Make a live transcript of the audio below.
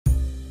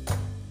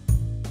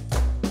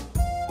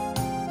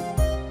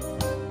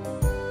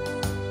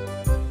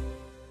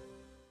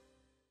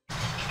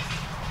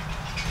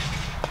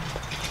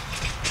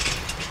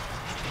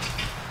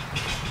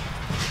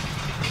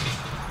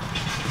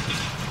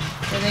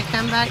they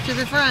come back to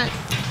the front.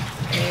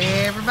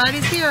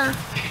 Everybody's here.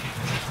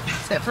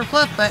 Except for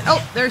Fluff Butt.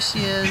 Oh, there she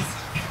is.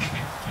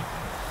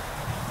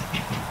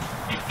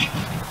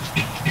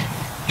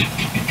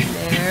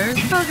 There's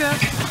Boga.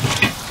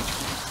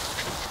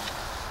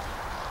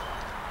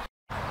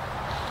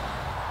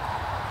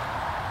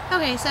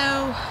 Okay,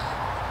 so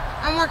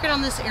I'm working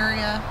on this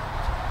area.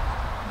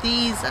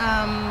 These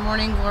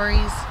Morning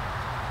Glories,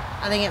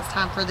 I think it's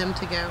time for them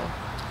to go.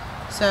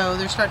 So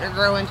they're starting to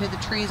grow into the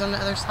trees on the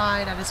other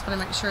side. I just want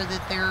to make sure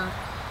that they're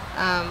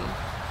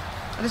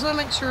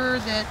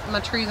my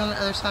trees on the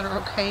other side are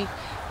okay.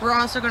 We're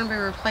also going to be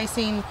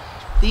replacing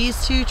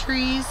these two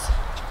trees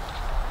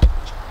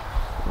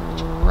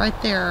right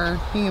there.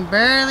 You can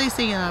barely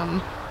see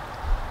them,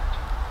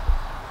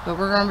 but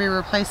we're going to be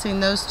replacing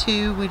those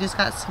two. We just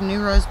got some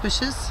new rose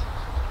bushes.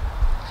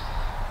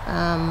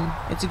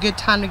 It's a good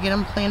time to get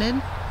them planted.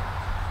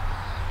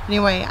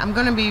 Anyway, I'm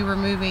going to be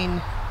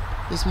removing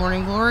this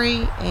Morning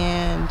Glory,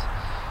 and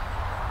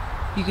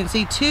you can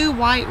see 2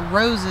 white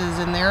roses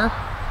in there.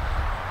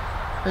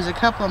 There's a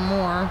couple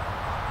more.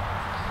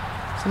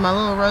 So my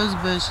little rose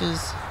bush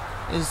is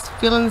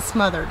feeling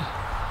smothered.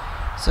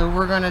 So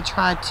we're going to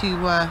try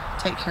to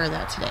take care of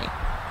that today.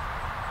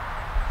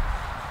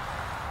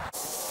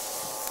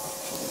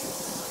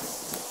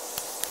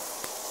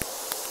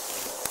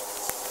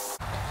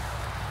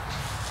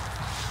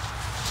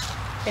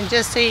 And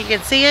just so you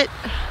can see it,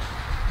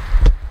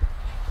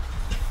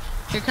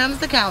 here comes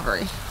the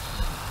cavalry.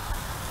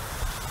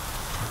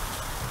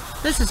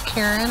 This is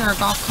Karen, our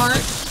golf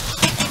cart.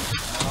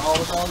 All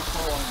the dogs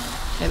following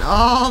me. And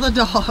all the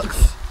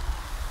dogs.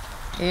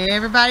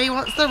 Everybody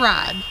wants the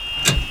ride.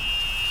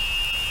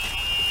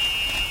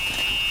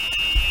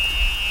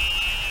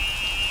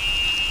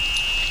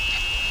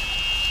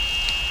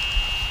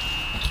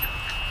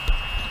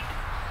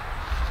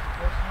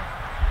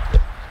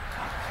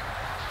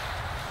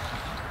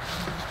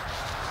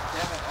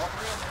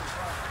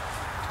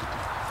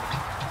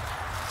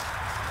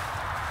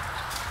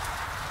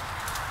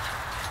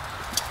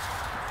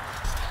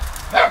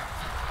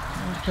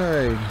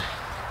 Okay.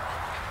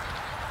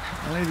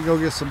 I need to go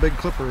get some big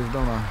clippers,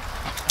 don't I?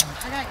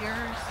 I got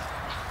yours.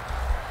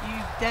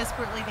 You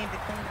desperately need to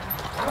clean them.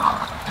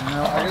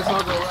 No, I guess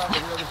I'll go around to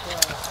the other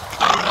side.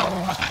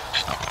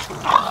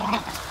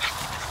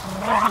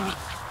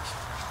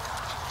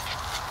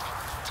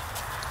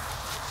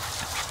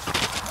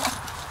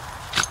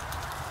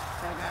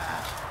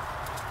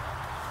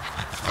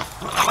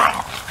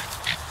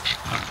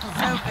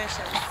 So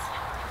vicious.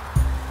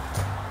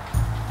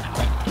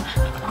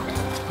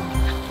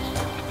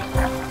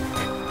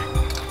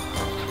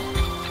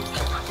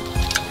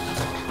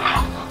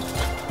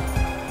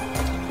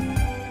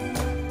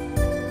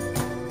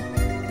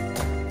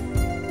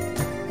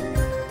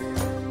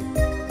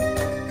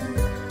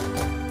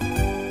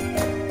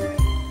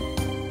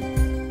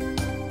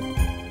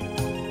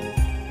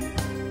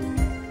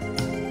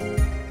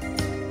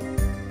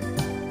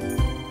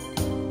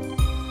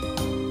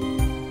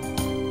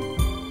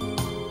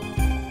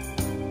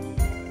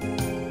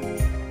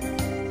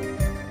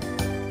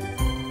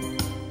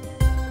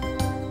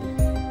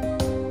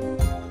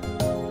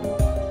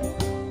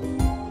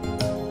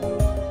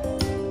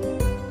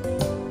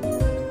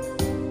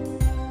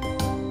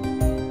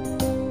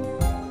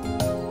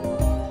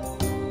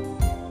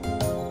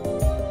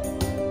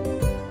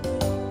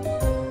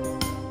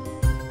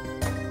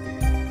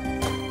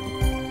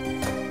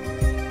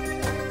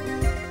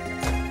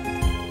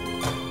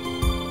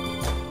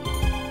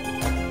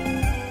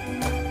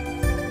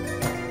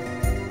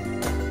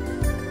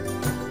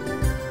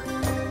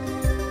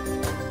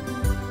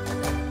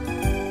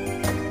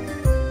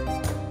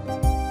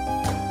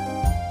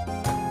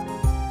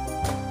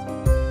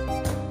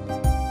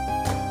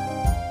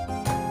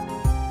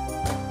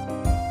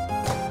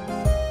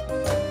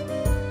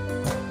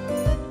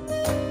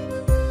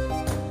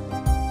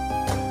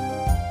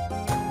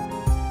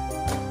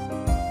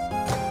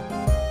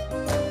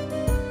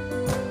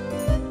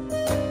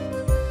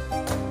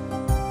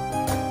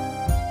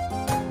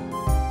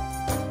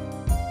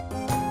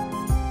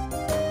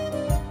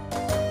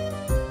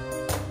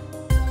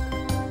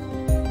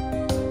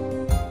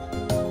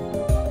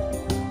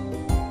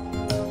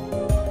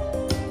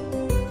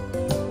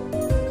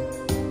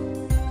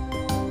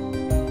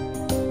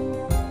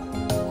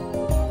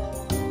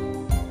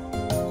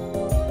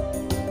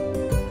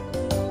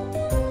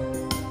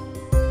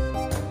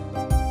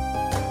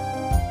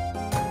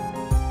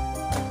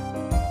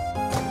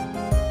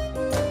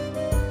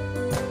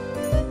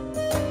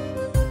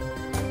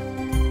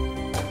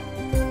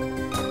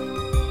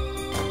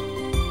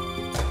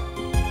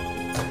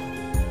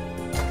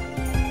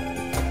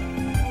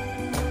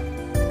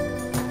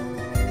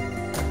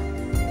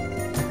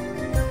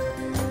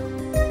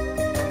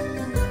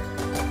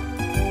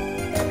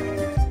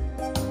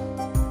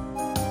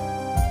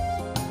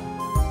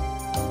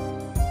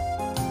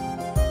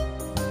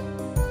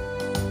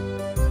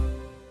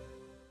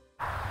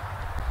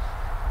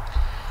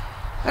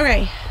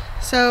 Okay,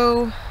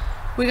 so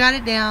we got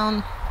it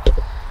down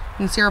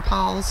in Sarah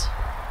Paul's.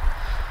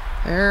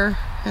 There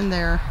and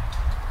there.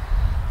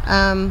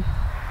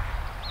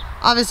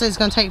 Obviously it's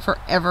going to take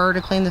forever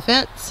to clean the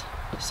fence.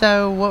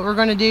 So what we're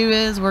going to do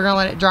is we're going to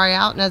let it dry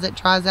out, and as it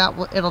dries out,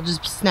 it'll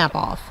just snap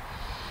off.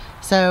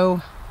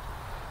 So,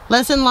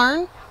 lesson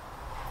learned.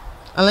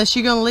 Unless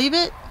you're going to leave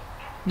it,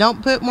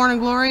 don't put Morning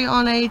Glory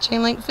on a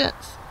chain link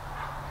fence.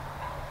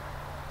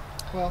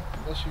 Well,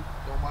 unless you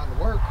don't mind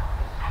the work.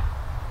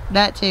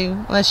 That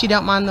too, unless you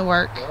don't mind the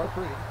work. They are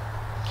pretty.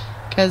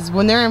 Because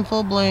when they're in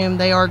full bloom,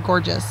 they are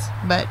gorgeous.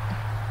 But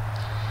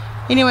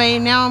anyway,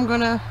 now I'm going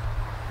to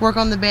work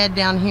on the bed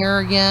down here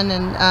again,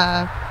 and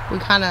we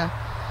kind of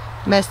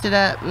messed it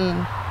up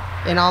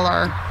and all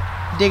our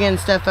digging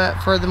stuff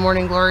up for the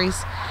Morning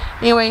Glories.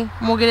 Anyway,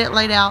 we'll get it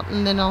laid out,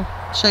 and then I'll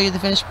show you the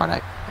finished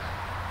product.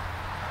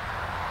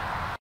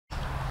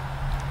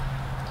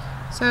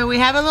 So we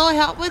have a little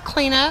help with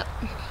cleanup.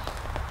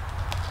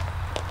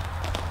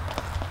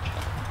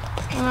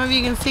 I don't know if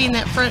you can see in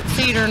that front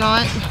seat or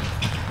not.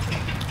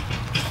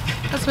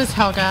 That's Miss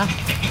Helga.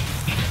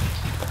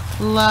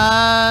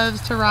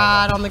 Loves to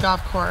ride on the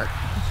golf cart.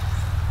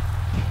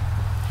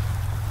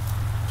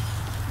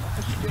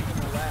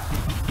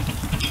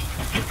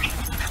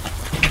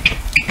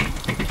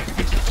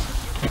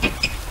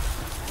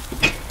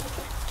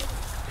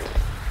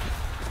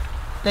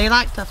 They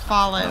like to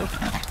follow.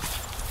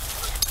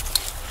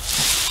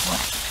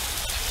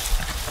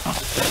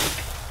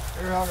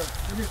 Here, Helga,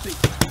 give your seat.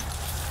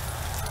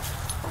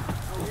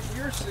 Oh, get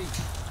your seat.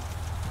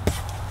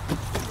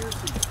 Get your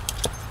seat.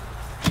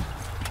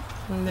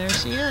 And there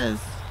she is.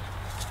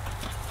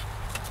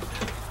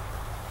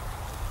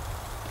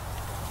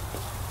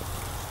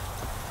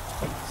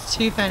 It's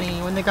too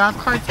funny. When the golf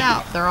cart's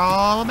out, they're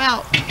all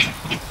about.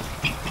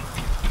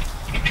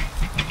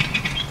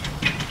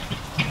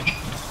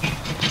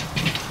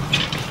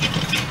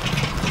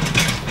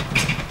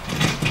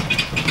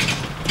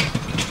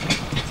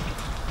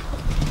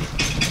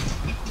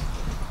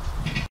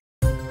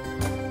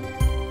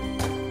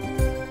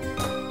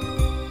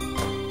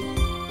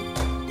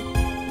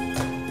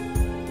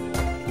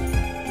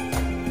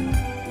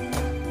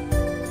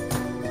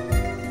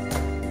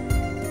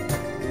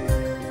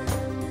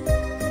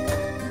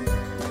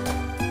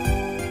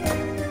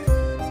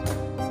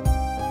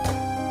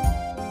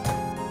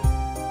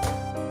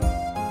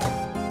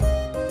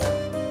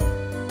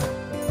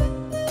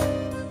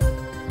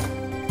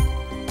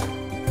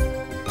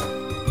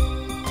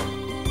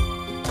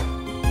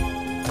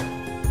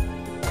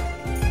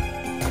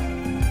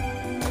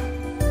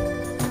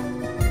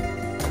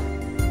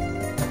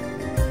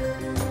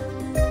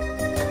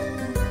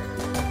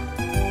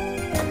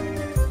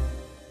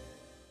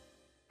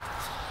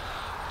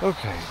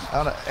 Okay,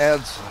 now to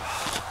add some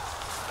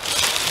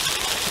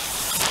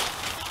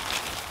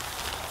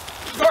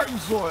garden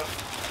soil.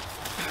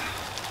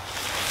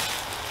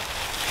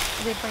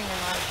 They bring a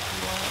lot if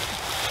you want it.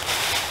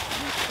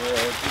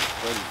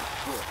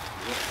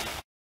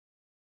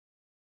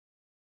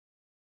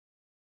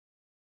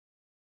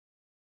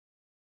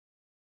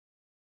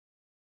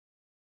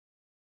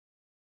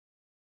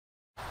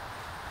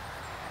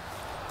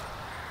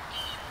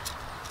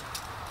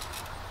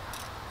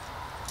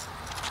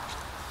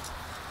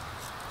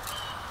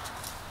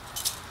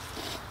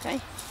 Okay.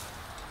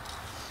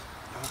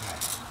 Okay.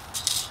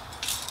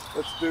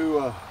 Let's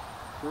do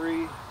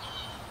 3,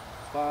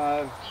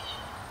 5,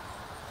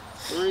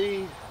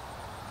 3,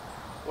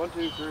 1,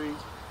 2, 3,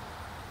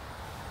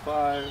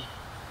 5.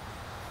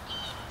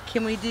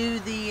 Can we do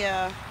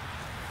the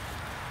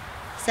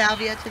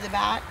salvia to the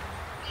back?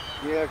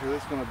 Yeah, because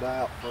it's going to die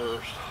out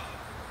first.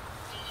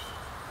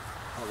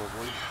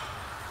 Probably.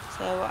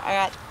 So I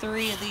got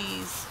 3 of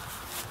these.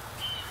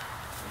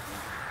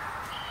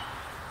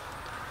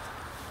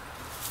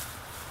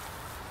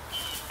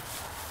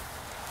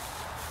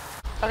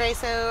 Okay,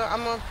 so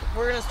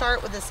we're gonna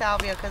start with the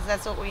salvia because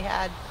that's what we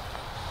had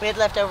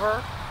left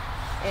over,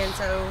 and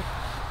so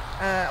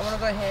I want to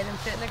go ahead and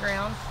put it in the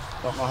ground.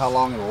 Don't know how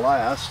long it'll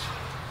last.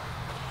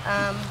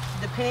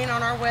 Depending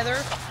on our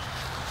weather,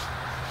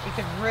 it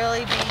could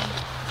really be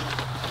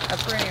a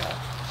perennial.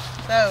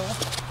 So,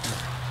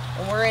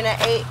 and we're in an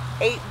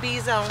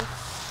 8B zone.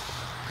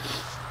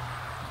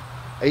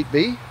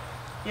 8B?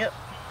 Yep.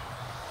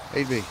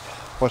 8B.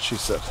 What she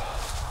said.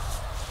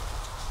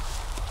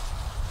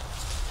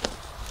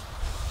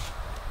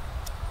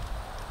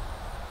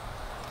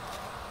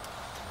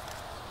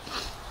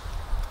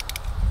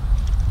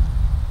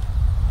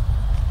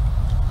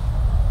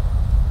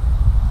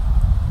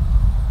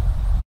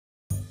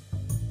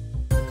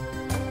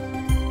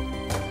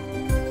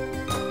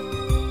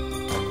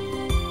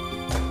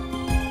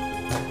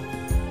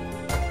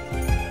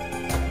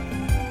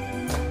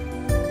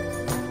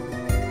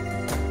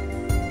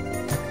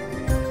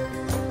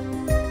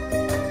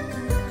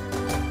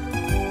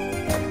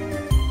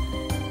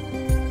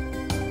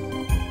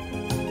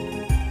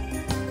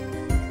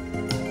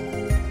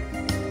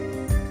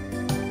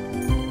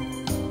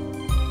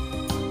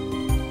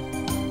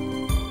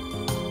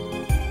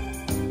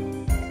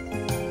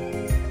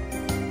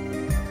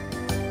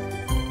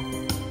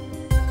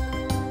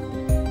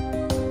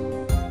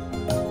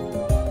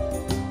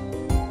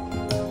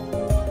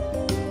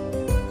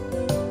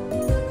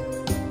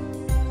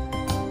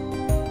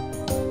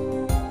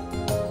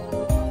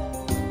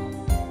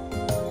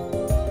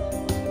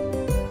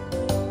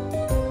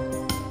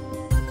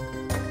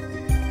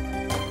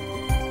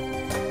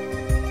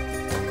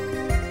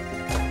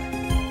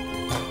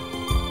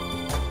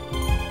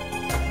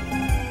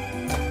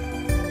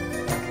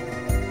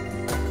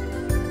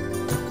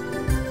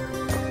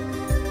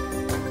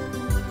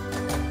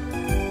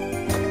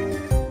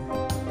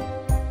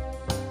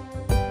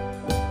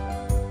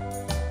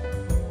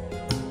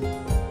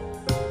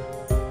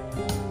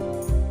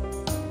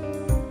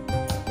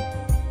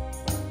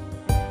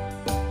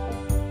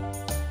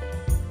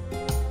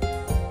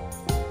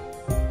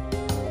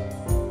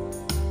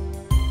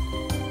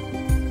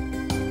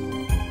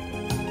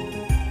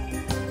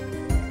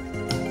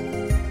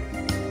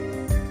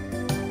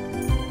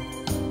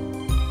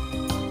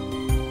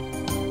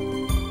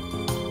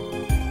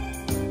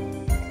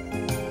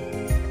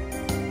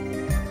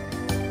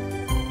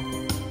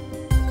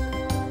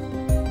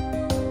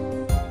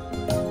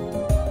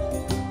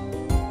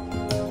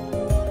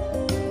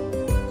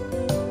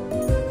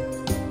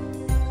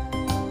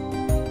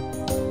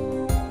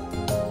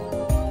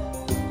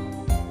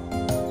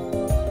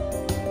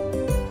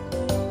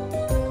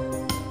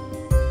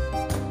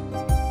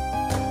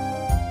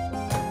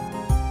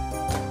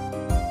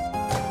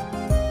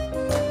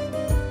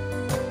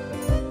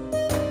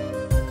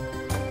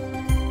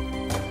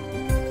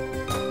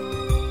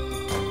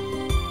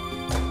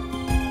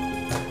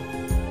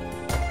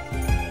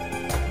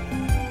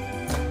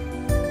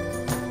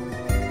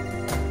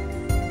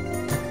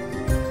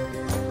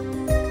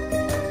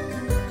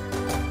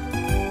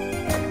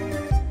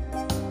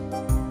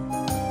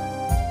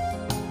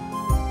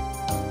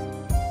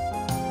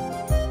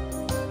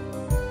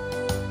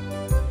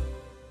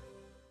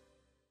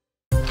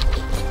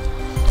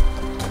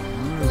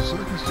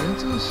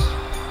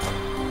 circumstances.